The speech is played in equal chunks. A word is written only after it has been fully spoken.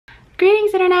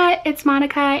Greetings internet, it's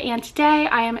Monica, and today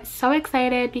I am so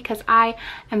excited because I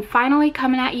am finally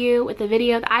coming at you with a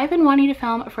video that I've been wanting to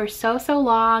film for so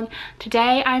long.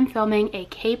 Today I'm filming a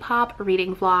K-pop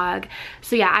reading vlog.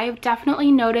 So yeah, I have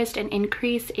definitely noticed an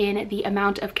increase in the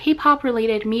amount of K-pop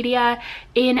related media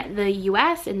in the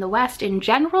US, in the West in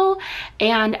general,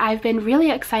 and I've been really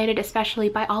excited, especially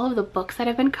by all of the books that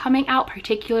have been coming out,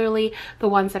 particularly the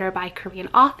ones that are by Korean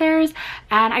authors,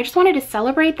 and I just wanted to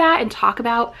celebrate that and talk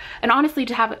about, and honestly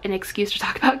to have an excuse to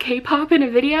talk about K-pop in a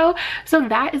video. So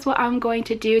that is what I'm going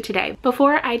to do today.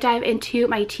 Before I dive into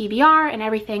my TBR and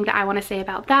everything that I want to say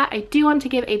about that, I do want to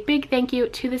give a big thank you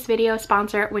to this video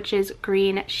sponsor, which is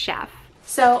Green Chef.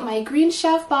 So my Green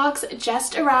Chef box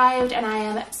just arrived and I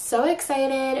am so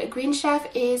excited. Green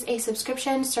Chef is a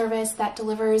subscription service that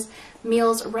delivers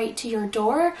meals right to your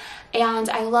door, and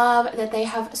I love that they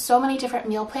have so many different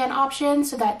meal plan options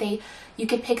so that you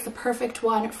can pick the perfect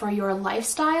one for your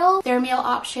lifestyle. Their meal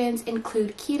options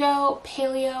include keto,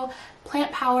 paleo,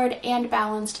 plant-powered, and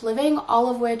balanced living, all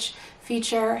of which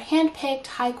feature hand-picked,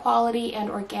 high-quality, and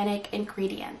organic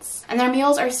ingredients. And their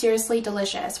meals are seriously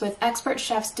delicious, with expert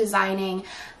chefs designing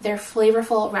their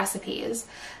flavorful recipes.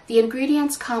 The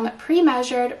ingredients come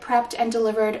pre-measured, prepped, and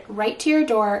delivered right to your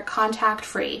door,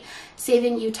 contact-free,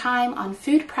 saving you time on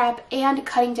food prep and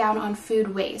cutting down on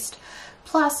food waste.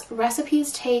 Plus,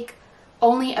 recipes take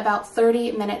only about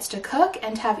 30 minutes to cook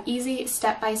and have easy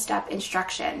step-by-step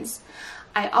instructions.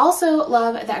 I also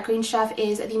love that Green Chef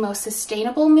is the most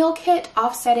sustainable meal kit,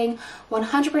 offsetting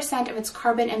 100% of its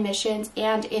carbon emissions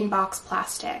and in-box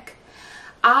plastic.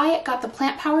 I got the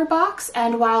plant power box,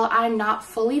 and while I'm not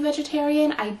fully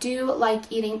vegetarian, I do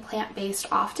like eating plant-based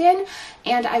often,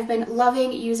 and I've been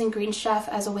loving using Green Chef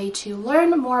as a way to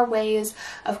learn more ways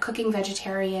of cooking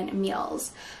vegetarian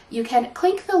meals. You can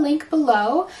click the link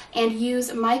below and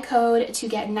use my code to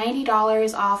get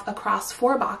 $90 off across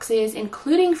 4 boxes,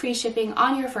 including free shipping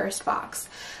on your first box.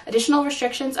 Additional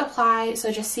restrictions apply,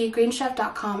 so just see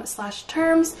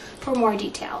greenchef.com/terms for more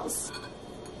details.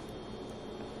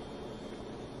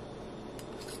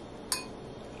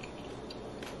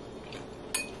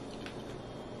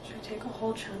 Take a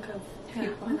whole chunk of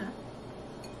why not?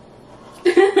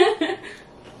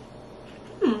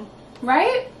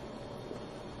 Right?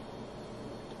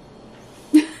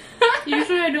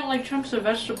 Usually I don't like chunks of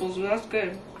vegetables, but that's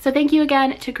good. So thank you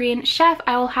again to Green Chef.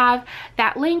 I will have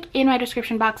that link in my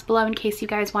description box below in case you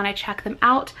guys want to check them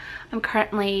out. I'm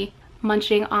currently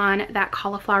munching on that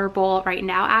cauliflower bowl right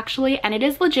now actually, and it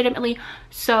is legitimately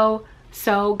so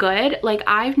good. Like,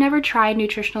 I've never tried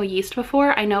nutritional yeast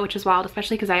before. I know, which is wild,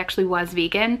 especially because I actually was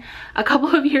vegan a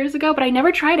couple of years ago, but I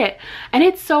never tried it, and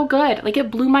it's so good. Like,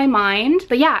 it blew my mind.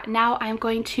 But yeah, now I'm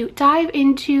going to dive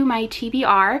into my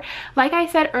TBR. Like I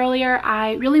said earlier,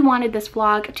 I really wanted this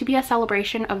vlog to be a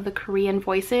celebration of the Korean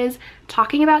voices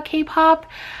talking about K-pop.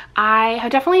 I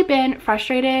have definitely been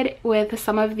frustrated with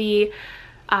some of the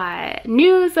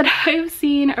news that I've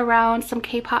seen around some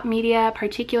K-pop media,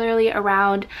 particularly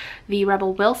around the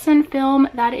Rebel Wilson film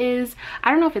that is,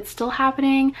 I don't know if it's still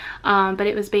happening, but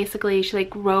it was basically, she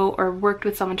like wrote or worked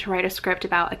with someone to write a script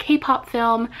about a K-pop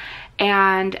film,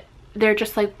 and there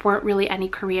just like weren't really any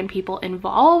Korean people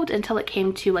involved until it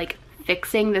came to like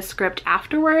fixing the script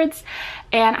afterwards,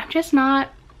 and I'm just not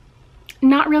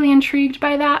really intrigued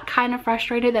by that. Kind of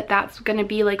frustrated that that's gonna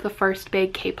be like the first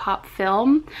big K-pop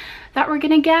film that we're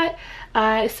gonna get.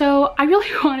 So I really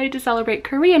wanted to celebrate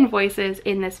Korean voices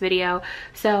in this video,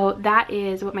 so that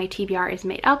is what my TBR is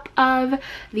made up of.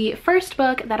 The first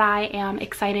book that I am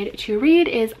excited to read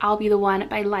is I'll Be the One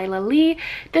by Lila Lee.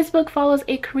 This book follows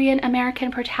a Korean American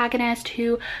protagonist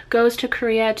who goes to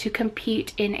Korea to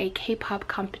compete in a K-pop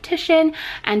competition,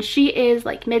 and she is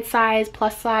like mid-size,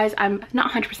 plus size, I'm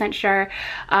not 100% sure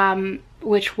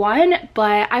which one,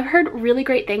 but I've heard really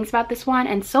great things about this one,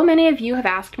 and so many of you have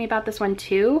asked me about this one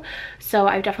too, so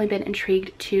I've definitely been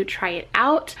intrigued to try it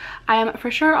out. I am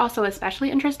for sure also especially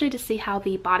interested to see how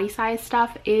the body size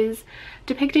stuff is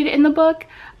depicted in the book,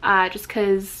 just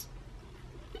because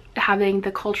having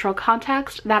the cultural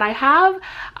context that I have,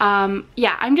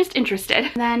 yeah, I'm just interested.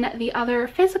 And then the other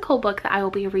physical book that I will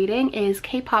be reading is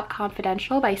K-Pop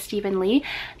Confidential by Stephen Lee.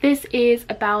 This is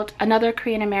about another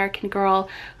Korean American girl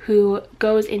who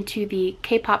goes into the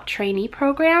K-pop trainee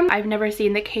program. I've never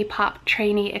seen the K-pop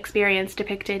trainee experience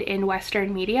depicted in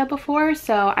Western media before,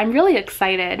 so I'm really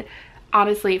excited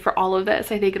honestly for all of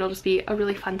this. I think it'll just be a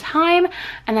really fun time.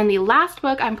 And then the last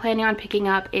book I'm planning on picking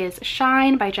up is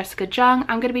Shine by Jessica Jung.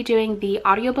 I'm going to be doing the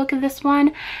audiobook of this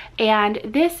one, and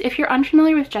this, if you're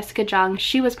unfamiliar with Jessica Jung,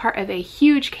 she was part of a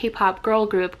huge K-pop girl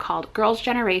group called Girls'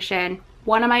 Generation,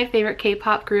 one of my favorite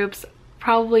K-pop groups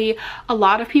probably a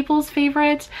lot of people's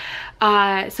favorite.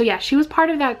 So yeah, she was part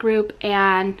of that group,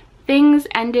 and things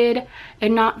ended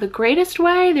in not the greatest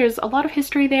way. There's a lot of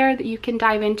history there that you can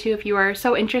dive into if you are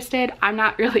so interested. I'm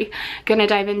not really gonna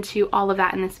dive into all of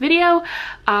that in this video.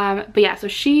 But yeah, so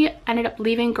she ended up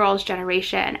leaving Girls'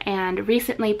 Generation and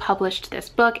recently published this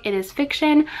book. It is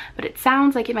fiction, but it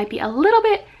sounds like it might be a little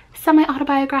bit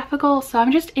semi-autobiographical, so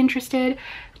I'm just interested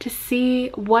to see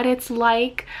what it's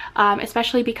like,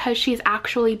 especially because she's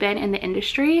actually been in the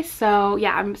industry. So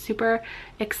yeah, I'm super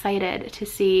excited to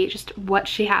see just what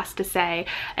she has to say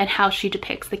and how she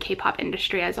depicts the K-pop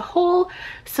industry as a whole.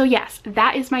 So yes,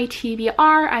 that is my TBR.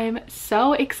 I am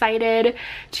so excited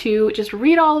to just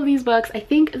read all of these books. I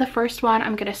think the first one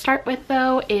I'm gonna start with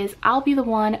though is I'll Be the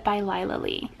One by Lila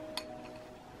Lee.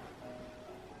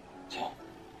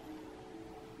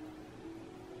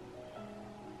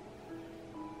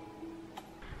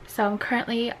 So I'm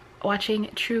currently watching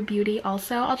True Beauty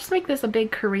also. I'll just make this a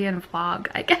big Korean vlog,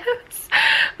 I guess.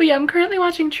 But yeah, I'm currently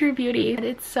watching True Beauty and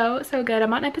it's so good.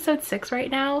 I'm on episode 6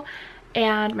 right now,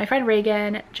 and my friend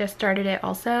Reagan just started it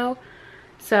also.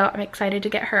 So I'm excited to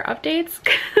get her updates.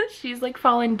 She's like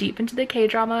fallen deep into the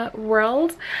K-drama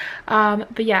world.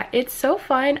 But yeah, it's so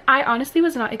fun. I honestly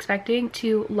was not expecting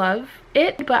to love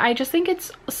it, but I just think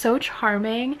it's so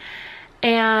charming,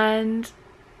 and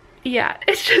yeah,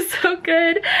 it's just so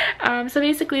good. So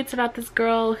basically it's about this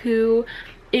girl who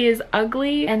is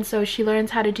ugly, and so she learns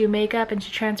how to do makeup and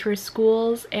she transfers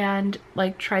schools and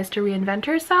like tries to reinvent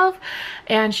herself,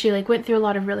 and she like went through a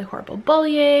lot of really horrible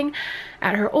bullying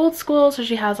at her old school, so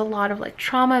she has a lot of like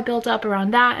trauma built up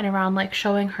around that and around like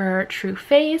showing her true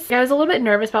face. I was a little bit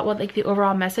nervous about what like the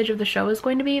overall message of the show is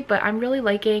going to be, but I'm really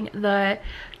liking the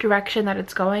direction that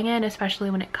it's going in, especially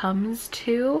when it comes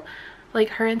to like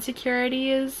her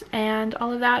insecurities and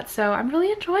all of that. So I'm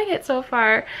really enjoying it so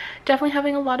far. Definitely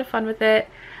having a lot of fun with it.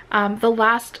 The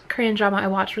last Korean drama I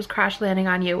watched was Crash Landing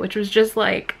on You, which was just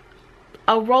like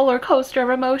a roller coaster of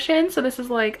emotion. So this is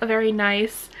like a very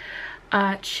nice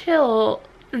chill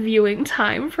viewing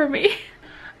time for me.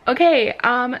 Okay,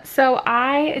 so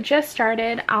I just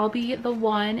started I'll Be the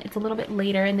One. It's a little bit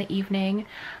later in the evening,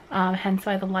 hence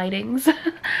why the lighting's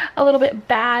a little bit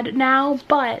bad now,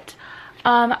 but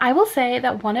I will say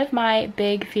that one of my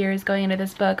big fears going into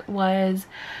this book was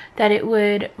that it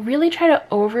would really try to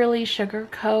overly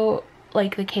sugarcoat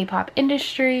like the K-pop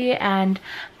industry and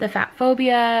the fat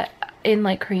phobia in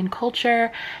like Korean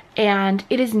culture, and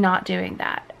it is not doing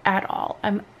that at all.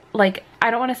 I'm like,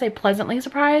 I don't want to say pleasantly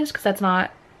surprised because that's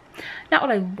not what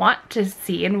I want to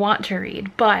see and want to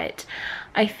read, but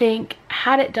I think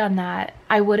had it done that,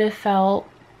 I would have felt,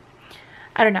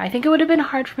 I don't know, I think it would have been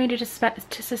hard for me to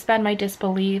suspend my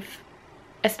disbelief,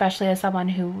 especially as someone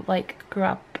who like grew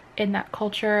up in that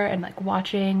culture and like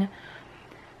watching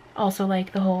also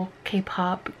like the whole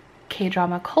K-pop,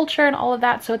 K-drama culture and all of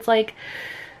that. So it's like,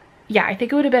 yeah, I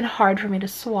think it would have been hard for me to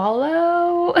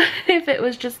swallow if it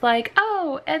was just like,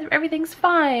 oh, everything's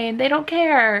fine, they don't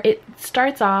care. It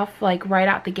starts off like right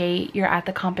out the gate, you're at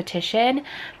the competition,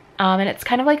 and it's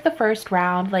kind of like the first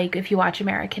round, like if you watch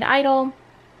American Idol,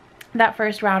 that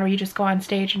first round where you just go on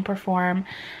stage and perform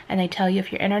and they tell you if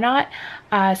you're in or not.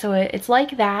 So it's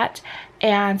like that.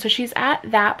 And so she's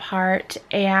at that part,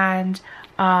 and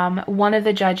one of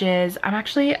the judges, I'm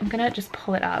gonna just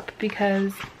pull it up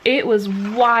because it was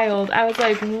wild. I was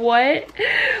like,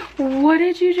 what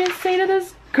did you just say to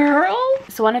this girl?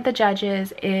 So one of the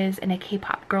judges is in a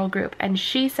K-pop girl group, and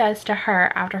she says to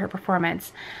her after her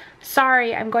performance,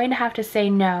 "Sorry, I'm going to have to say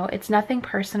no. It's nothing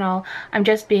personal. I'm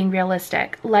just being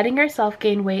realistic. Letting yourself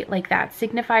gain weight like that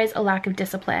signifies a lack of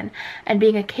discipline, and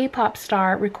being a K-pop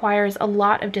star requires a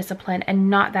lot of discipline and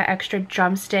not that extra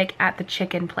drumstick at the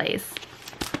chicken place."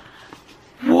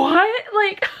 What?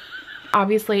 Like,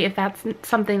 obviously, if that's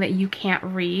something that you can't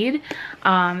read,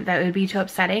 that would be too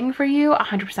upsetting for you,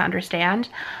 100% understand.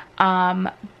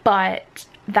 But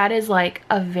that is like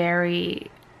a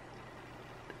very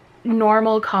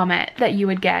normal comment that you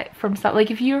would get from some,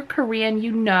 like if you're Korean,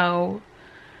 you know,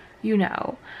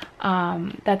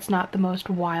 that's not the most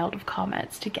wild of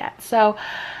comments to get. So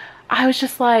I was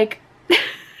just like,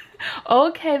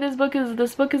 okay, this book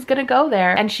is gonna go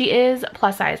there. And she is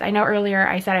plus size. I know earlier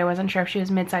I said I wasn't sure if she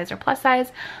was mid-size or plus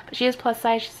size, but she is plus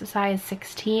size. She's a size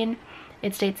 16.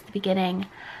 It states at the beginning.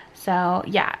 So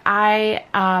yeah,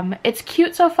 it's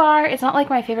cute so far. It's not like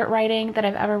my favorite writing that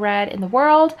I've ever read in the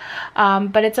world,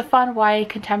 but it's a fun YA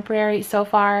contemporary so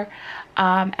far,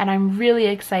 and I'm really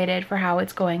excited for how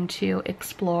it's going to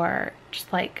explore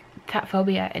just like fat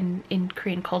phobia in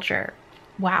Korean culture.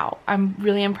 Wow, I'm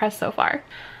really impressed so far.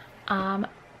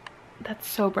 That's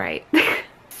so bright.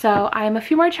 So I'm a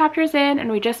few more chapters in, and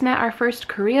we just met our first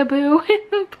Korea boo in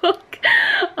the book.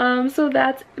 So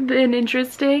that's been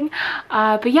interesting.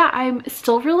 But yeah, I'm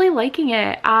still really liking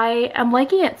it. I am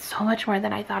liking it so much more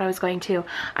than I thought I was going to.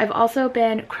 I've also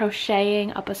been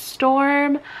crocheting up a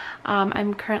storm.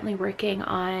 I'm currently working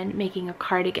on making a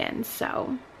cardigan,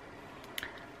 so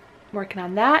working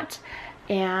on that.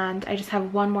 And I just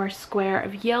have one more square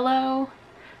of yellow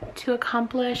to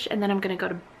accomplish, and then I'm gonna go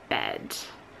to bed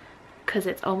because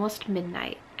it's almost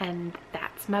midnight and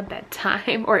that's my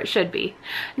bedtime, or it should be.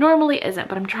 Normally isn't,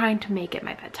 but I'm trying to make it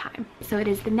my bedtime. So it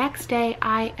is the next day.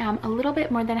 I am a little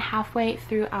bit more than halfway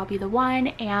through I'll Be the One,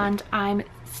 and I'm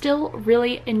still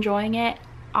really enjoying it.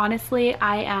 Honestly,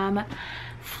 I am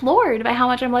floored by how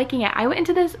much I'm liking it. I went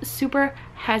into this super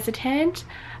hesitant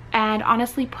and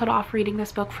honestly put off reading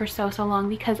this book for so long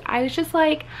because I was just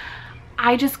like,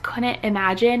 I just couldn't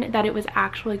imagine that it was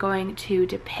actually going to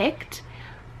depict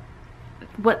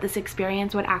what this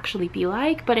experience would actually be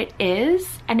like, but it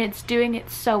is, and it's doing it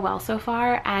so well so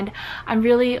far. And I'm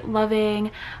really loving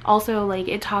also, like,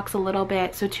 it talks a little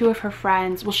bit, so two of her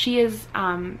friends, well, she's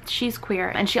queer,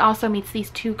 and she also meets these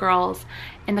two girls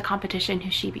in the competition who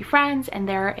she befriends, and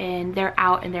they're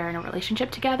out and they're in a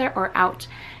relationship together, or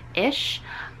out-ish,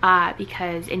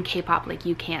 because in K-pop, like,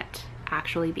 you can't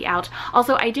actually be out.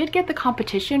 Also, I did get the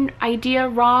competition idea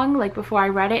wrong, like, before I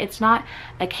read it. It's not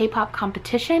a K-pop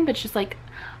competition, but it's just like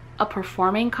a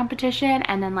performing competition,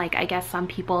 and then, like, I guess some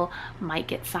people might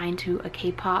get signed to a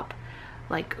K-pop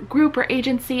like group or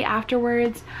agency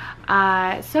afterwards.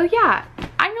 So yeah,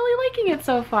 I'm really liking it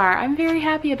so far. I'm very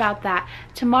happy about that.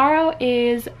 Tomorrow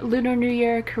is Lunar New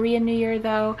Year, Korean New Year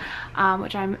though,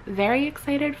 which I'm very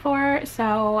excited for.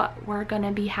 So we're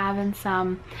gonna be having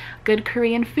some good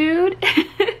Korean food.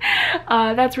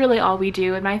 That's really all we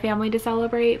do in my family to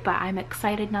celebrate, but I'm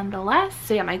excited nonetheless.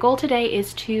 So yeah, my goal today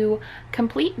is to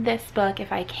complete this book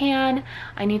if I can.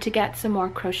 I need to get some more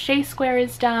crochet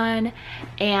squares done,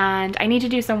 and I need to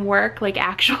do some work, like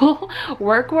actual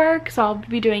work, so I'll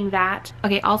be doing that.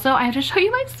 Okay, also I have to show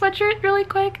you my sweatshirt really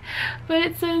quick, but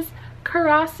it says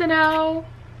Karasuno.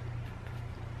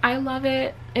 I love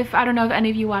it. I don't know if any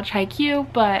of you watch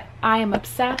Haikyuu, but I am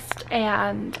obsessed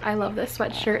and I love this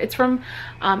sweatshirt. It's from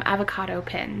Avocado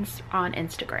Pins on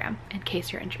Instagram, in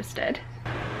case you're interested.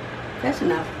 That's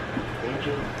enough.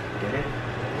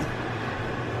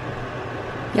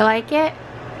 You like it?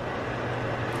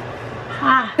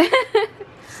 Ah.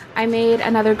 I made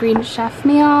another green chef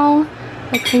meal,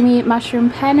 a creamy mushroom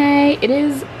penne. It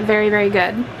is very, very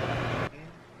good.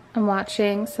 I'm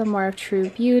watching some more of True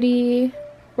Beauty,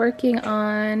 working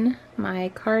on my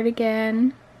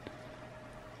cardigan.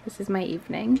 This is my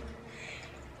evening.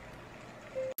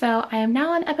 So I am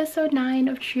now on episode 9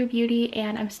 of True Beauty,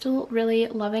 and I'm still really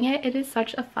loving it. It is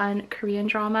such a fun Korean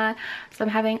drama, so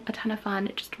I'm having a ton of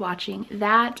fun just watching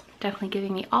that. Definitely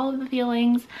giving me all of the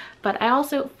feelings. But I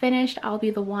also finished I'll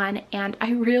Be the One, and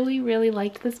I really, really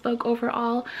liked this book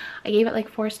overall. I gave it like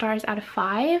 4 stars out of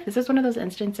 5. This is one of those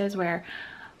instances where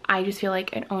I just feel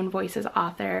like an own voices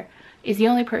author is the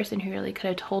only person who really could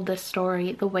have told this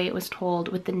story the way it was told,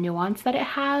 with the nuance that it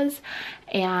has.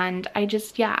 And I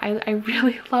just, yeah, I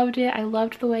really loved it. I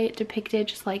loved the way it depicted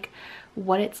just like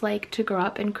what it's like to grow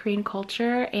up in Korean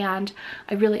culture, and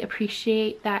I really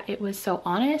appreciate that it was so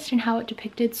honest and how it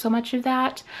depicted so much of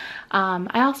that.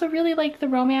 I also really liked the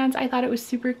romance. I thought it was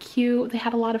super cute. They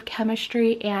had a lot of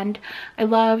chemistry, and I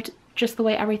loved just the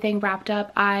way everything wrapped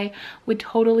up. I would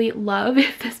totally love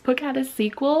if this book had a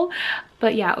sequel.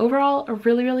 But yeah, overall, I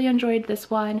really, really enjoyed this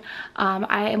one.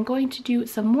 I am going to do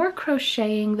some more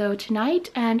crocheting though tonight,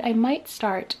 and I might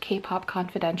start K-pop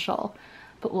Confidential,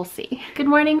 but we'll see. Good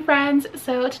morning, friends.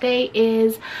 So today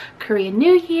is Korean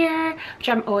New Year, which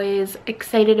I'm always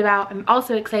excited about. I'm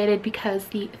also excited because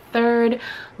the 3rd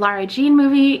Lara Jean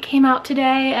movie came out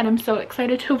today, and I'm so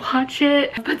excited to watch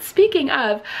it. But speaking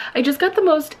of, I just got the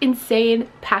most insane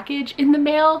package in the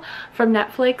mail from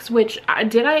Netflix, which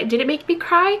did it make me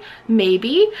cry?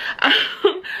 Maybe.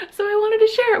 So I wanted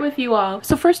to share it with you all.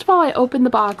 So first of all, I opened the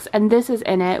box, and this is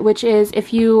in it, which is,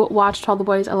 if you watched All the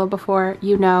Boys I Loved Before,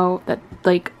 you know that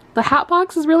like the hat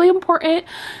box is really important.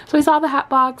 So I saw the hat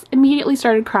box, immediately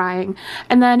started crying,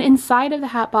 and then inside of the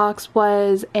hat box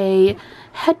was a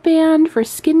headband for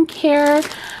skincare,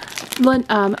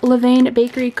 Levain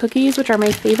bakery cookies, which are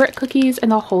my favorite cookies in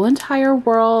the whole entire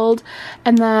world,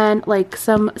 and then like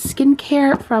some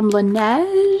skincare from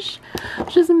Laneige,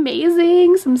 which is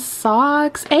amazing, some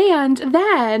socks, and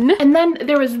then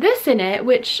there was this in it,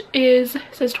 which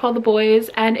says To All the Boys,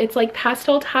 and it's like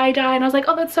pastel tie-dye, and I was like,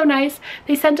 oh, that's so nice.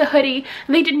 They sent a hoodie.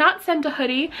 They did not send a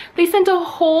hoodie, they sent a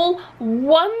whole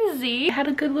onesie. I had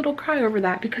a good little cry over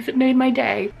that because it made my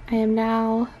day. I am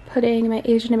now putting my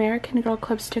Asian American Girl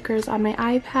Club stickers on my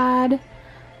iPad,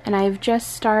 and I've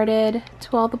just started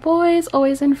To All the Boys,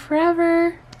 Always and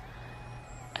Forever.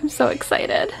 I'm so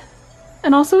excited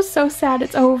and also so sad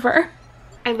it's over.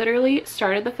 I literally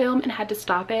started the film and had to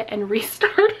stop it and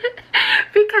restart it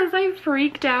because I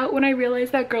freaked out when I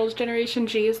realized that Girls' Generation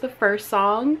G is the first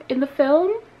song in the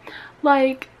film.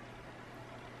 Like,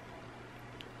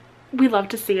 we love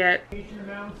to see it.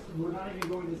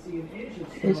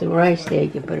 There's some rice there, you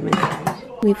can put them in the rice.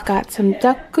 We've got some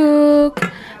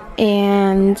dakguk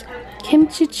and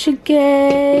kimchi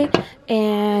jjigae,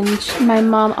 and my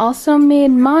mom also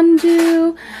made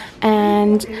mandu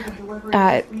and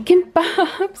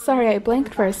kimbap. Sorry, I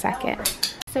blanked for a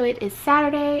second. So it is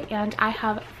Saturday, and I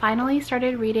have finally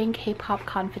started reading K-Pop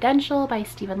Confidential by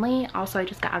Stephen Lee. Also, I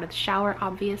just got out of the shower,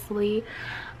 obviously.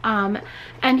 And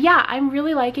yeah, I'm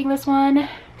really liking this one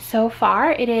so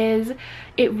far. It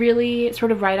really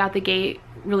sort of right out the gate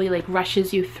really like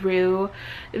rushes you through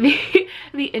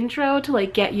the intro to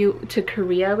like get you to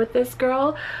Korea with this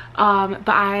girl, but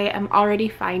I am already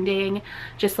finding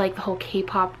just like the whole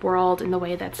K-pop world and the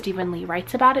way that Stephen Lee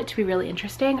writes about it to be really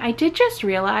interesting. I did just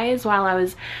realize while I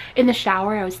was in the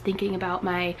shower, I was thinking about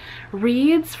my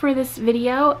reads for this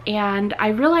video, and I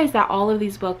realized that all of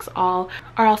these books are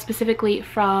all specifically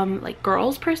from like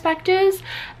girls' perspectives,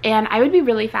 and I would be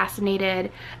really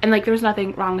fascinated, and like there's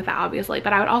nothing wrong with that obviously,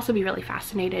 but I would also be really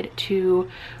fascinated to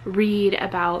read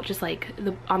about just like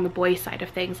on the boy side of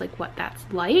things, like what that's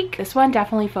like. This one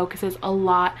definitely focuses a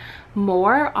lot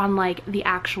more on like the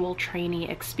actual trainee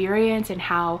experience and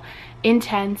how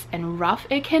intense and rough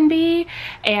it can be,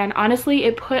 and honestly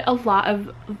it put a lot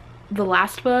of the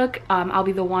last book, I'll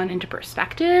Be the One, into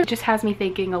perspective. It just has me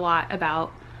thinking a lot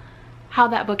about how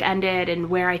that book ended and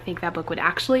where I think that book would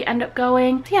actually end up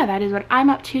going. So yeah, that is what I'm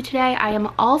up to today. I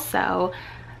am also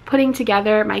putting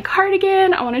together my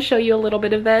cardigan. I want to show you a little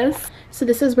bit of this. So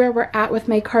this is where we're at with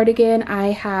my cardigan. I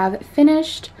have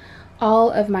finished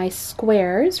all of my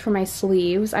squares for my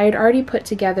sleeves. I had already put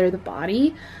together the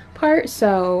body part,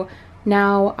 so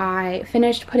now I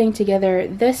finished putting together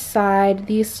this side,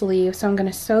 these sleeves, so I'm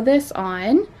going to sew this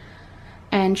on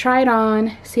and try it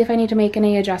on, see if I need to make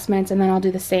any adjustments, and then I'll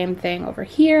do the same thing over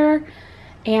here.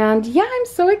 And yeah, I'm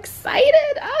so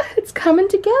excited. It's coming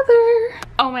together.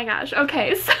 Oh my gosh.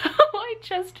 Okay, so I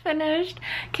just finished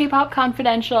K-Pop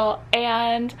Confidential,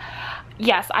 and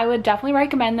yes, I would definitely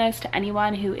recommend this to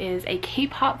anyone who is a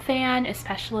K-pop fan,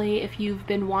 especially if you've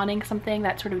been wanting something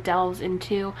that sort of delves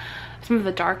into some of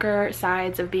the darker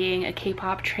sides of being a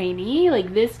K-pop trainee.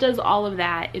 Like, this does all of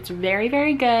that. It's very,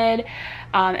 very good,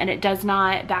 and it does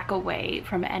not back away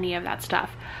from any of that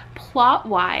stuff.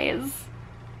 Plot-wise,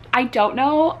 I don't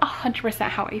know 100%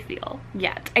 how I feel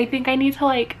yet. I think I need to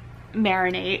like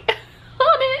marinate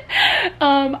on it.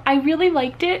 I really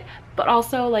liked it, but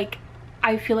also like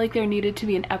I feel like there needed to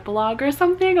be an epilogue or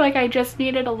something. Like I just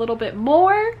needed a little bit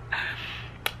more.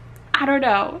 I don't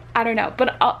know.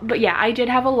 But yeah, I did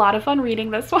have a lot of fun reading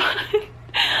this one.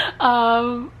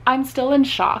 I'm still in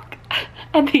shock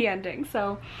at the ending,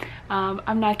 so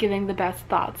I'm not giving the best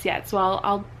thoughts yet. So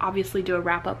I'll obviously do a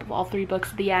wrap up of all 3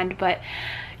 books at the end, but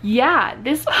yeah,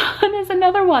 this one is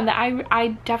another one that I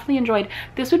definitely enjoyed.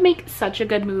 This would make such a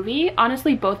good movie.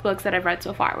 Honestly, both books that I've read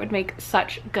so far would make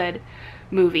such good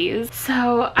movies.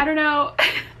 So I don't know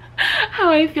how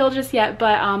I feel just yet,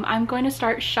 but I'm going to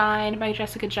start Shine by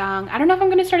Jessica Jung. I don't know if I'm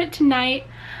going to start it tonight,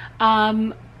 but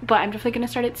I'm definitely going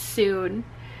to start it soon.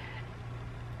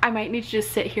 I might need to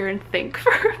just sit here and think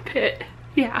for a bit.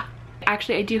 Yeah.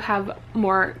 Actually, I do have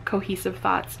more cohesive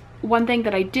thoughts. One thing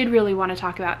that I did really want to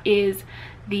talk about is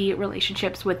the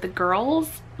relationships with the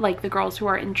girls, like the girls who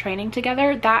are in training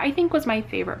together. That I think was my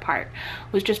favorite part,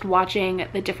 was just watching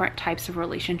the different types of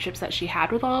relationships that she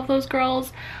had with all of those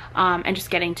girls, and just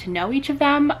getting to know each of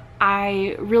them.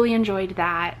 I really enjoyed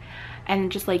that,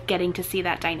 and just like getting to see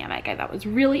that dynamic I thought was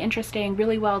really interesting,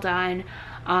 really well done.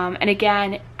 And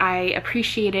again, I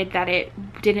appreciated that it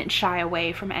didn't shy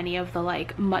away from any of the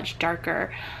like much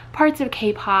darker parts of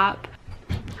K-pop.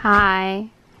 Hi.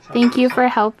 Thank you for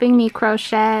helping me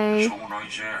crochet.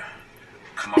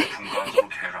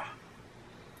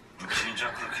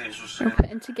 We're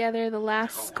putting together the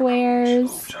last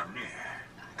squares.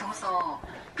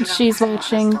 She's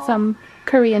watching some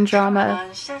Korean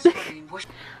drama.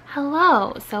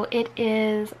 Hello, so it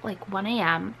is like 1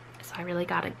 a.m. so I really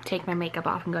gotta take my makeup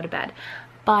off and go to bed.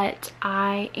 But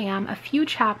I am a few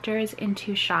chapters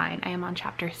into Shine. I am on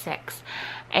chapter 6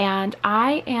 and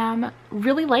I am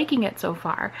really liking it so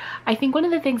far. I think one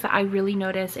of the things that I really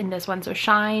notice in this one, so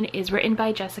Shine is written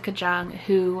by Jessica Jung,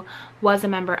 who was a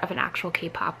member of an actual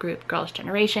K-pop group, Girls'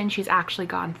 Generation. She's actually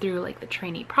gone through like the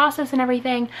trainee process and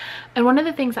everything. And one of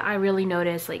the things that I really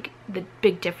notice, like the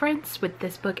big difference with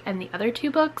this book and the other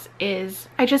 2 books, is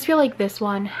I just feel like this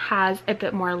one has a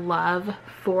bit more love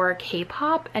for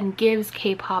K-pop and gives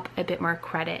K-pop a bit more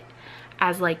credit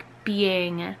as like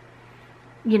being,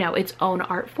 you know, its own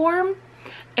art form.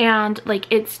 And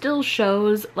like it still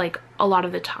shows like a lot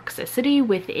of the toxicity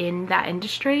within that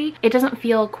industry. It doesn't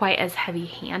feel quite as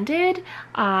heavy-handed.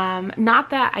 Not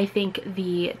that I think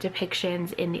the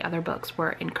depictions in the other books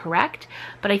were incorrect,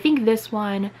 but I think this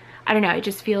one, I don't know, it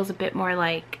just feels a bit more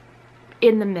like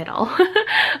in the middle.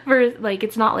 For like,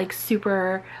 it's not like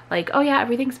super like, oh yeah,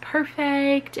 everything's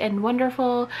perfect and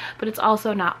wonderful, but it's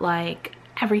also not like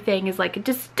everything is like a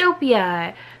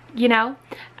dystopia, you know.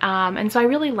 And so I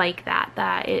really like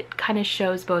that it kind of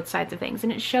shows both sides of things,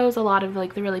 and it shows a lot of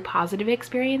like the really positive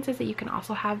experiences that you can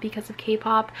also have because of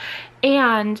K-pop,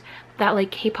 and that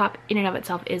like K-pop in and of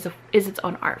itself is its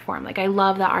own art form. Like I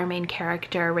love that our main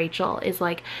character Rachel is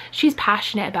like, she's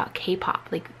passionate about K-pop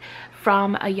like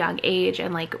from a young age,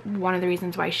 and like one of the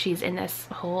reasons why she's in this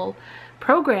whole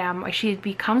program, why she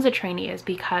becomes a trainee, is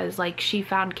because like she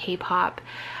found K-pop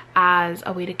as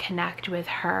a way to connect with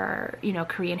her, you know,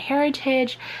 Korean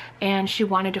heritage, and she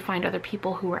wanted to find other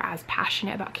people who were as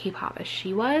passionate about K-pop as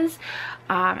she was.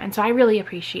 And so I really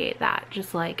appreciate that,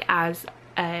 just like as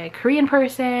a Korean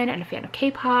person and a fan of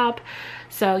K-pop.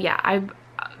 So yeah, I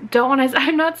don't want to,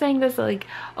 I'm not saying this like,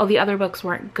 oh, the other books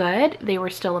weren't good, they were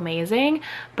still amazing,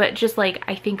 but just like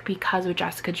I think because of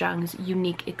Jessica Jung's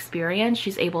unique experience,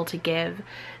 she's able to give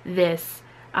this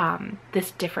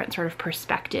this different sort of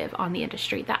perspective on the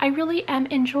industry that I really am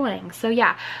enjoying. So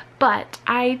yeah, but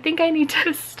I think I need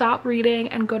to stop reading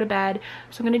and go to bed,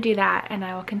 so I'm gonna do that, and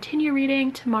I will continue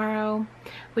reading tomorrow,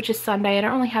 which is Sunday. I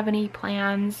don't really have any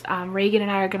plans. Reagan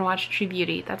and I are gonna watch True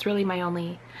Beauty. That's really my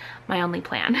only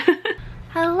plan.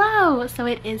 Hello, so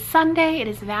it is Sunday, it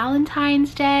is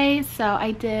Valentine's Day, so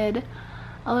I did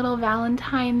a little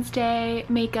Valentine's Day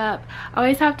makeup. I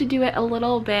always have to do it a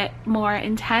little bit more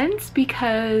intense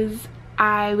because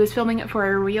I was filming it for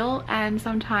a reel, and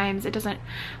sometimes it doesn't,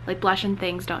 like blush and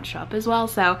things don't show up as well,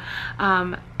 so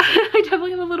I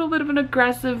definitely have a little bit of an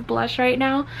aggressive blush right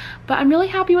now, but I'm really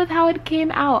happy with how it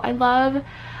came out.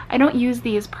 I don't use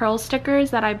these pearl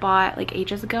stickers that I bought like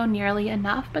ages ago nearly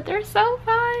enough, but they're so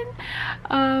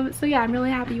fun. So yeah, I'm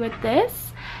really happy with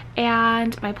this.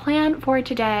 And my plan for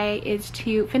today is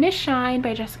to finish Shine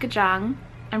by Jessica Jung.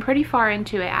 I'm pretty far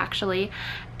into it actually.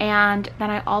 And then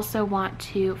I also want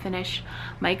to finish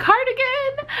my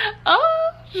cardigan.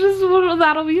 Oh,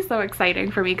 that'll be so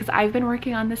exciting for me because I've been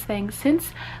working on this thing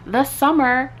since the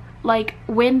summer. Like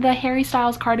when the Harry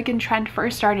Styles cardigan trend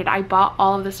first started, I bought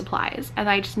all of the supplies and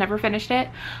I just never finished it,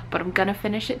 but I'm gonna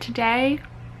finish it today,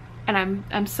 and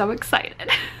I'm so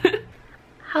excited.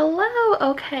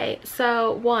 Hello. Okay,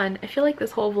 so one, I feel like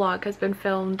this whole vlog has been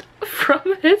filmed from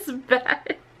this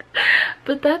bed,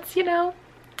 but that's, you know,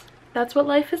 that's what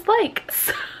life is like.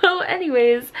 So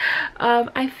anyways,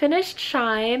 I finished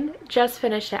Shine, just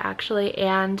finished it actually,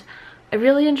 and I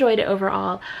really enjoyed it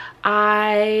overall.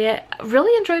 I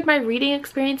really enjoyed my reading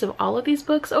experience of all of these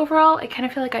books overall. I kind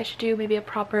of feel like I should do maybe a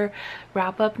proper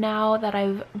wrap up now that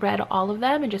I've read all of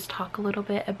them, and just talk a little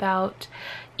bit about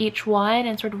each one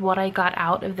and sort of what I got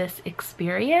out of this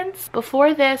experience.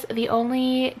 Before this, the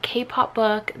only K-pop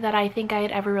book that I think I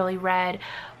had ever really read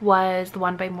was the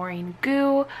one by Maureen,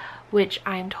 which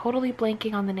I'm totally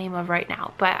blanking on the name of right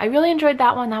now, but I really enjoyed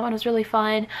that one. That one was really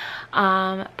fun.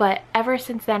 But ever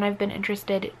since then, I've been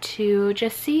interested to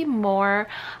just see more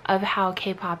of how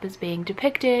K-pop is being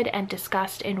depicted and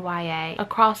discussed in YA.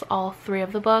 Across all 3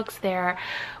 of the books, there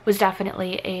was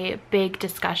definitely a big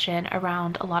discussion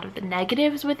around a lot of the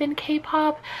negatives within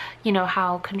K-pop, you know,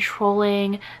 how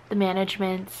controlling the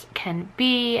managements can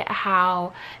be,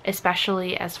 how,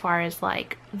 especially as far as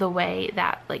like the way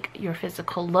that like your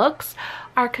physical looks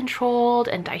are controlled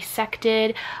and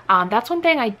dissected. That's one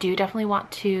thing I do definitely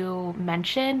want to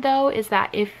mention though, is that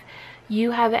if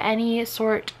you have any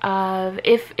sort of,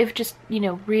 if just, you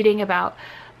know, reading about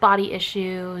body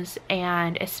issues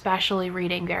and especially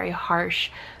reading very harsh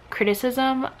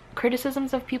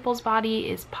criticisms of people's body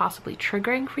is possibly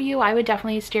triggering for you, I would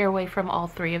definitely steer away from all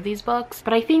three of these books.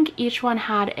 But I think each one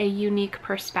had a unique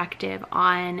perspective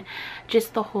on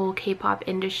just the whole K-pop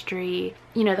industry.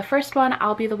 You know, the first one,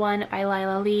 I'll Be the One by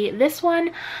Lila Lee. This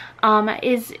one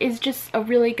is just a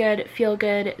really good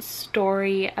feel-good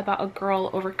story about a girl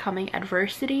overcoming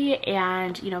adversity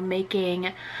and, you know,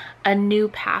 making a new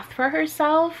path for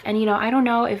herself. And, you know, I don't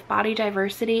know if body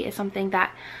diversity is something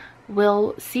that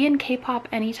we'll see in K-pop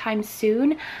anytime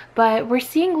soon, but we're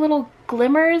seeing little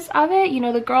glimmers of it. You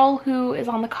know, the girl who is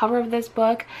on the cover of this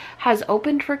book has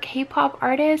opened for K-pop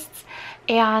artists,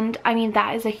 and I mean,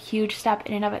 that is a huge step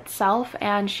in and of itself,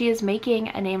 and she is making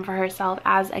a name for herself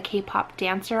as a K-pop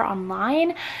dancer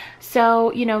online.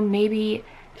 So, you know, maybe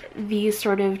these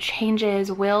sort of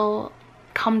changes will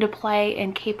come to play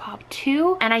in K-pop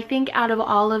too. And I think out of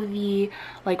all of the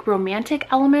like romantic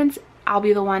elements, I'll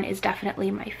Be the One is definitely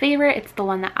my favorite. It's the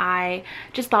one that I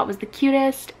just thought was the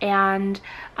cutest and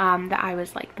that I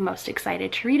was like the most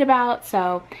excited to read about.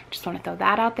 So just want to throw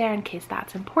that out there in case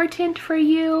that's important for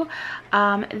you.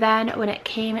 Then when it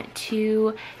came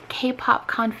to K-pop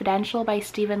Confidential by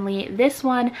Stephen Lee, this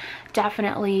one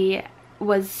definitely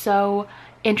was so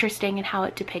interesting in how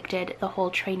it depicted the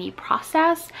whole trainee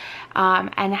process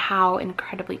and how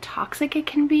incredibly toxic it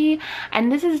can be.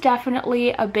 And this is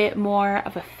definitely a bit more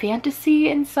of a fantasy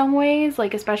in some ways,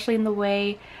 like especially in the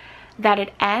way that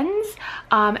it ends.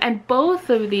 And both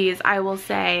of these, I will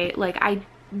say, like, I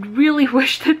really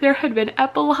wish that there had been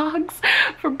epilogues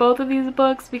for both of these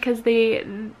books, because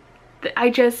I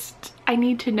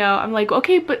need to know. I'm like,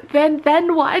 okay, but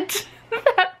then what?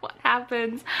 What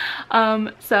happens?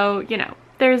 So, you know,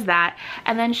 there's that.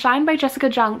 And then Shine by Jessica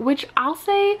Jung, which I'll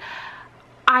say,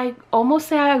 I almost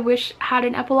say I wish had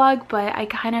an epilogue, but I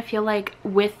kind of feel like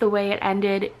with the way it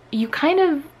ended, you kind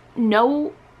of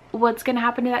know what's gonna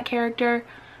happen to that character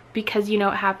because you know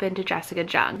what happened to Jessica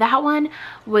Jung. That one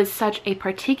was such a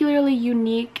particularly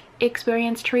unique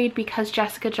experience to read because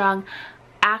Jessica Jung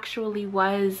actually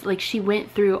was, like, she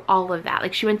went through all of that.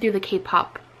 Like, she went through the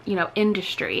K-pop, you know,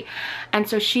 industry. And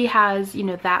so she has, you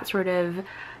know, that sort of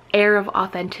air of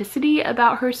authenticity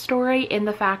about her story in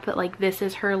the fact that, like, this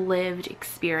is her lived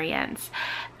experience.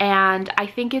 And I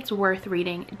think it's worth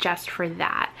reading just for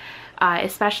that,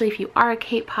 especially if you are a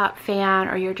K-pop fan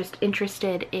or you're just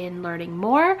interested in learning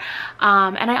more.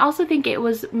 And I also think it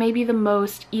was maybe the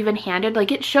most even-handed.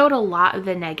 Like, it showed a lot of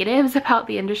the negatives about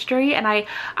the industry, and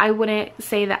I wouldn't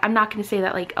say that, I'm not going to say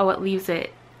that, like, oh, it leaves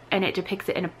it and it depicts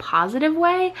it in a positive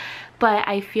way, but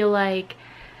I feel like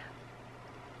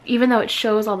even though it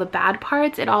shows all the bad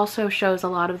parts, it also shows a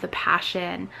lot of the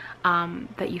passion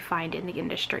that you find in the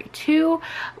industry too,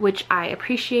 which I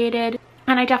appreciated.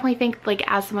 And I definitely think, like,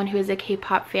 as someone who is a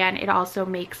K-pop fan, it also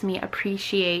makes me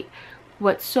appreciate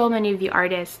what so many of the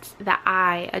artists that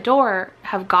I adore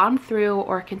have gone through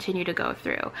or continue to go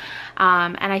through.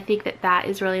 And I think that that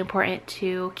is really important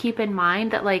to keep in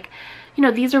mind, that, like, you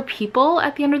know, these are people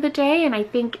at the end of the day. And I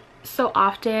think so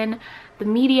often the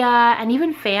media and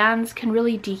even fans can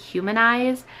really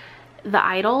dehumanize the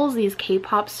idols, these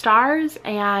K-pop stars,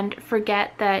 and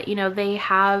forget that, you know, they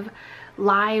have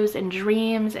lives and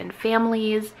dreams and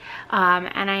families.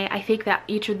 And I think that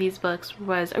each of these books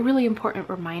was a really important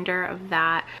reminder of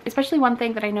that. Especially one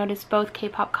thing that I noticed both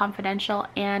K-pop Confidential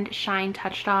and Shine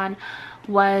touched on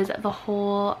was the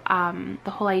whole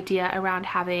idea around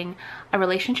having a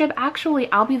relationship.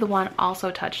 Actually, I'll Be the One also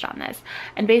touched on this,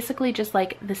 and basically just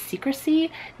like the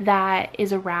secrecy that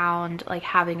is around like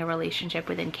having a relationship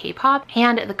within K-pop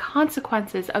and the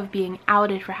consequences of being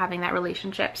outed for having that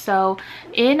relationship. So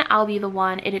in I'll Be the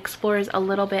One, it explores a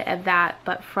little bit of that,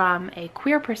 but from a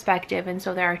queer perspective. And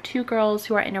so there are two girls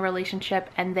who are in a relationship,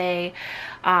 and they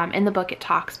in the book it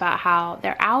talks about how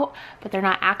they're out, but they're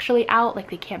not actually out.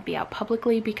 Like, they can't be out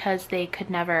publicly because they could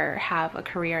never have a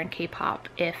career in K-pop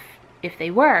if they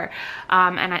were,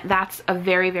 and that's a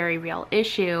very, very real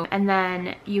issue. And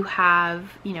then you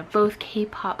have, you know, both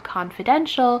K-pop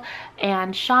Confidential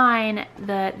and Shine,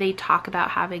 they talk about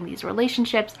having these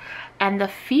relationships and the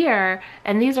fear,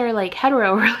 and these are like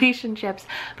hetero relationships,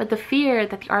 but the fear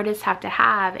that the artists have to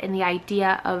have in the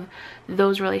idea of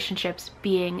those relationships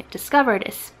being discovered,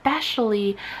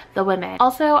 especially the women.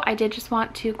 Also, I did just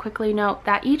want to quickly note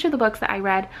that each of the books that I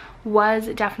read was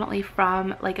definitely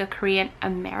from like a Korean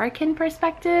American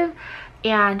perspective,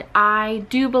 and I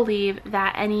do believe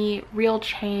that any real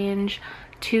change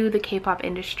to the K-pop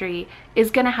industry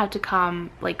is gonna have to come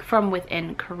like from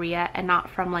within Korea and not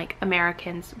from like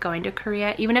Americans going to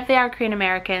Korea, even if they are Korean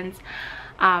Americans.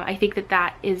 I think that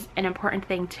that is an important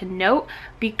thing to note,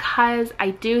 because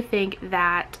I do think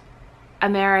that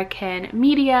American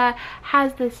media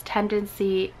has this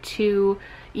tendency to,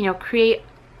 you know, create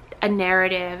a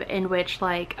narrative in which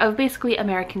like of basically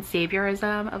American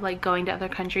saviorism, of like going to other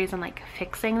countries and like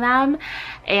fixing them,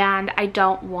 and I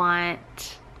don't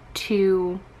want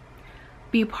to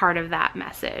be part of that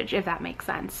message, if that makes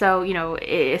sense. So, you know,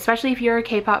 especially if you're a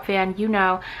K-pop fan, you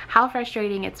know how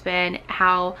frustrating it's been,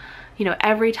 how, you know,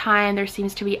 every time there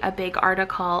seems to be a big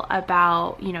article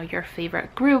about, you know, your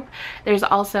favorite group, there's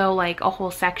also like a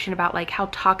whole section about like how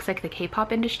toxic the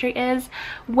K-pop industry is,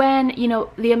 when, you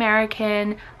know, the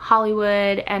American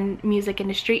Hollywood and music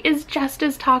industry is just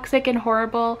as toxic and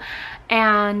horrible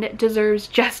and deserves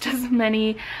just as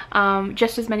many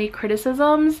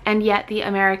criticisms, and yet the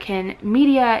American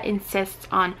media insists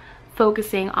on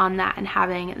focusing on that and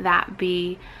having that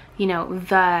be, you know,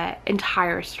 the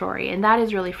entire story. And that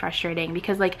is really frustrating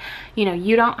because, like, you know,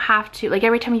 you don't have to, like,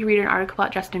 every time you read an article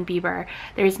about Justin Bieber,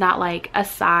 there's not like a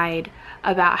side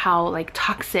about how like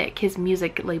toxic his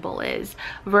music label is,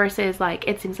 versus like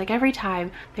it seems like every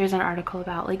time there's an article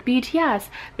about like BTS,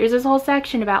 there's this whole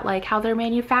section about like how they're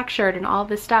manufactured and all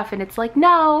this stuff, and it's like,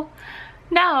 no,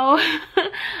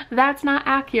 that's not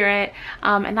accurate,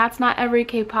 and that's not every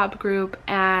K-pop group,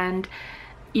 and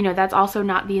you know, that's also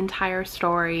not the entire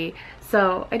story.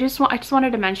 So I just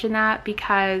wanted to mention that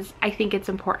because I think it's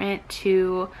important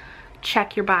to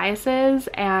check your biases,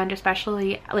 and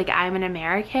especially like I'm an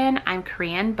American, I'm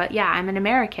Korean, but yeah, I'm an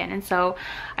American, and so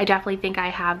I definitely think I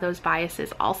have those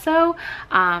biases also. So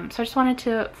I just wanted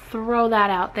to throw that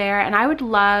out there, and I would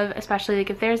love, especially like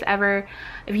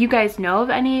if you guys know of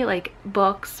any like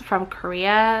books from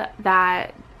Korea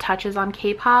that touches on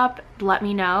K-pop, let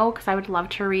me know, because I would love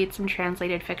to read some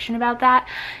translated fiction about that.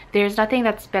 There's nothing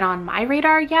that's been on my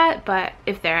radar yet, but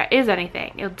if there is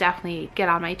anything, it'll definitely get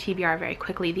on my TBR very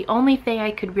quickly. The only thing I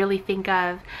could really think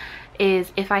of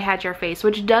is If I Had Your Face,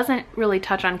 which doesn't really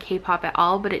touch on K-pop at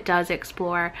all, but it does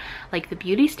explore like the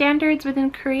beauty standards within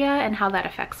Korea and how that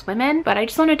affects women. But I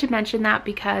just wanted to mention that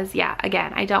because, yeah,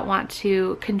 again, I don't want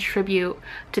to contribute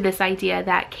to this idea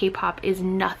that K-pop is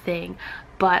nothing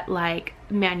but like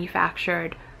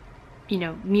manufactured, you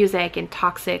know, music and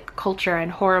toxic culture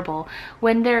and horrible,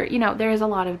 when there, you know, there is a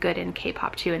lot of good in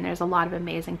K-pop too, and there's a lot of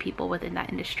amazing people within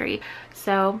that industry.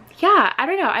 So yeah, I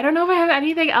don't know if I have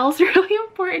anything else really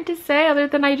important to say other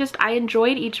than I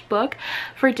enjoyed each book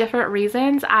for different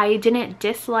reasons. I didn't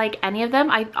dislike any of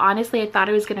them. I honestly thought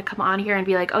I was gonna come on here and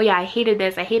be like, oh yeah, I hated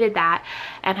this, I hated that,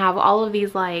 and have all of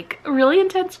these like really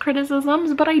intense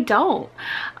criticisms, but I don't.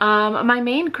 My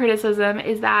main criticism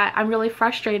is that I'm really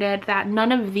frustrated that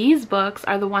none of these books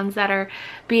are the ones that are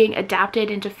being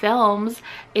adapted into films.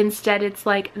 Instead, it's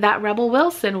like that Rebel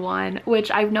Wilson one,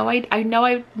 which I know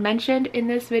I mentioned in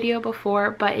this video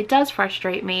before, but it does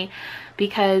frustrate me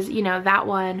because, you know, that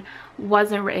one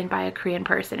wasn't written by a Korean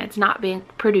person. It's not being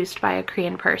produced by a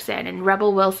Korean person, and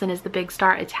Rebel Wilson is the big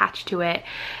star attached to it.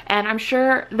 And I'm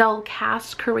sure they'll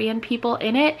cast Korean people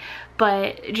in it,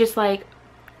 but just like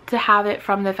to have it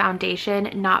from the foundation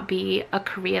not be a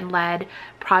Korean-led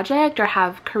project or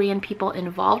have Korean people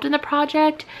involved in the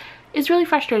project is really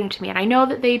frustrating to me. And I know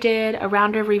that they did a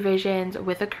round of revisions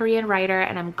with a Korean writer,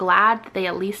 and I'm glad that they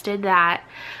at least did that,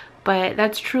 but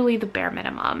that's truly the bare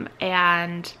minimum.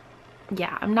 And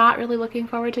yeah, I'm not really looking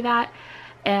forward to that,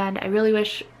 and I really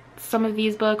wish one of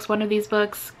these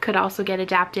books could also get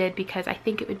adapted, because I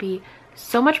think it would be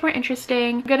so much more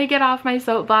interesting. I'm gonna get off my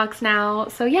soapbox now.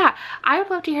 So yeah, I would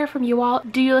love to hear from you all.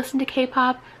 Do you listen to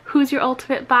K-pop? Who's your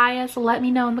ultimate bias? Let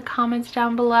me know in the comments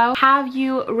down below. Have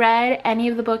you read any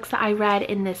of the books that I read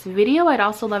in this video? I'd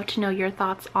also love to know your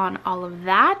thoughts on all of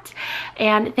that.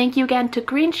 And thank you again to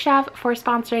Green Chef for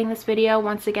sponsoring this video.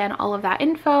 Once again, all of that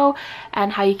info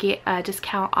and how you get a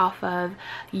discount off of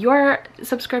your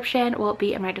subscription will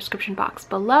be in my description box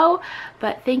below.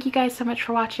 But thank you guys so much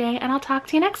for watching, and I'll talk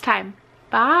to you next time.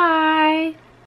 Bye!